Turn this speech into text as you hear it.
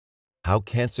How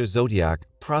Cancer Zodiac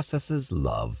processes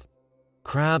love.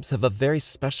 Crabs have a very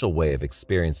special way of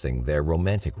experiencing their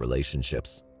romantic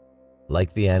relationships.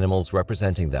 Like the animals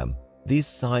representing them, these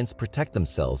signs protect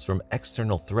themselves from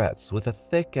external threats with a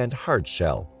thick and hard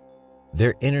shell.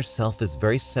 Their inner self is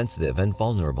very sensitive and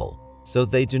vulnerable, so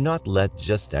they do not let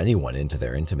just anyone into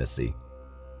their intimacy.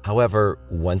 However,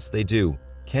 once they do,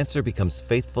 Cancer becomes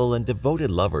faithful and devoted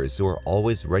lovers who are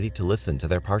always ready to listen to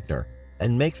their partner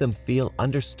and make them feel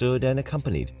understood and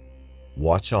accompanied.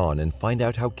 Watch on and find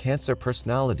out how Cancer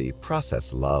personality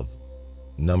process love.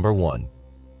 Number 1.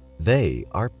 They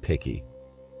are picky.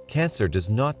 Cancer does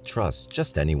not trust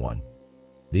just anyone.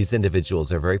 These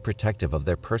individuals are very protective of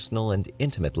their personal and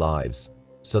intimate lives,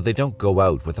 so they don't go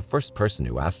out with the first person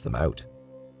who asks them out.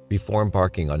 Before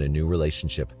embarking on a new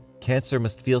relationship, Cancer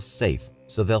must feel safe,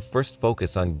 so they'll first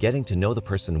focus on getting to know the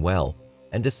person well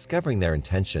and discovering their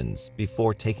intentions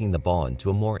before taking the bond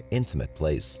to a more intimate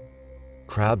place.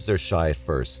 Crabs are shy at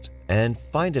first and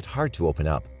find it hard to open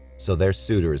up, so their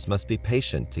suitors must be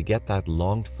patient to get that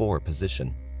longed-for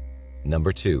position.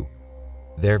 Number 2.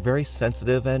 They're very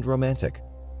sensitive and romantic.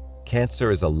 Cancer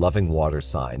is a loving water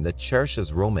sign that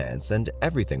cherishes romance and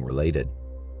everything related.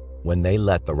 When they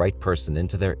let the right person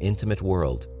into their intimate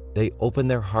world, they open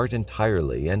their heart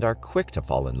entirely and are quick to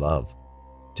fall in love.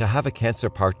 To have a Cancer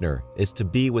partner is to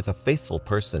be with a faithful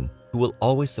person who will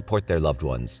always support their loved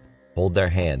ones, hold their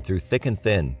hand through thick and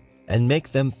thin, and make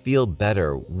them feel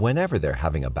better whenever they're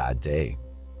having a bad day.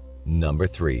 Number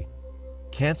 3.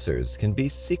 Cancers can be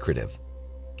secretive.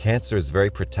 Cancer is very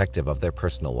protective of their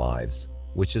personal lives,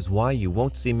 which is why you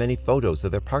won't see many photos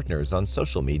of their partners on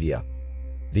social media.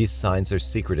 These signs are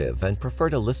secretive and prefer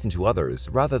to listen to others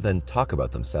rather than talk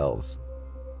about themselves.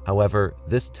 However,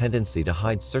 this tendency to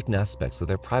hide certain aspects of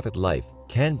their private life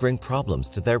can bring problems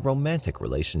to their romantic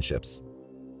relationships.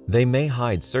 They may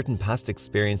hide certain past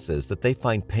experiences that they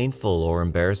find painful or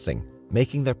embarrassing,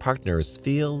 making their partners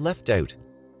feel left out.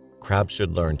 Crabs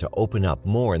should learn to open up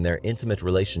more in their intimate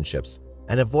relationships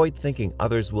and avoid thinking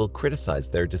others will criticize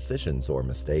their decisions or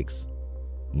mistakes.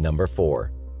 Number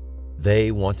 4.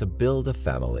 They want to build a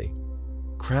family.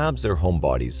 Crabs are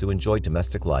homebodies who enjoy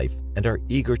domestic life and are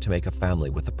eager to make a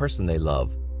family with the person they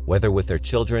love, whether with their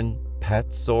children,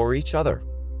 pets, or each other.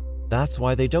 That's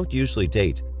why they don't usually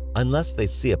date unless they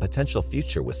see a potential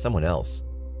future with someone else.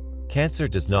 Cancer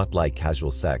does not like casual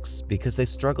sex because they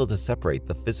struggle to separate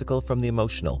the physical from the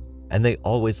emotional, and they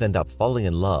always end up falling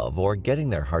in love or getting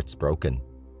their hearts broken.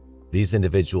 These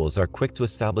individuals are quick to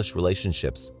establish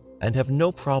relationships and have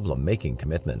no problem making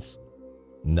commitments.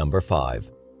 Number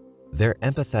 5. They're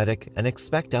empathetic and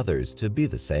expect others to be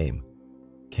the same.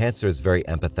 Cancer is very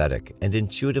empathetic and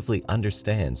intuitively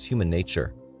understands human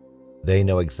nature. They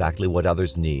know exactly what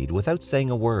others need without saying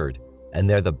a word, and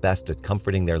they're the best at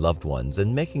comforting their loved ones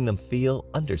and making them feel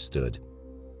understood.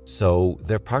 So,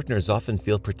 their partners often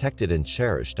feel protected and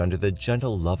cherished under the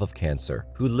gentle love of Cancer,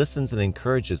 who listens and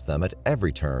encourages them at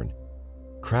every turn.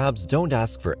 Crabs don't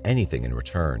ask for anything in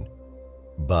return,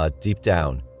 but deep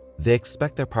down, they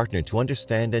expect their partner to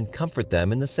understand and comfort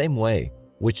them in the same way,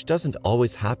 which doesn't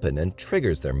always happen and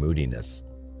triggers their moodiness.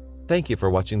 Thank you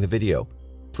for watching the video.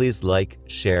 Please like,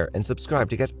 share, and subscribe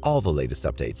to get all the latest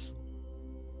updates.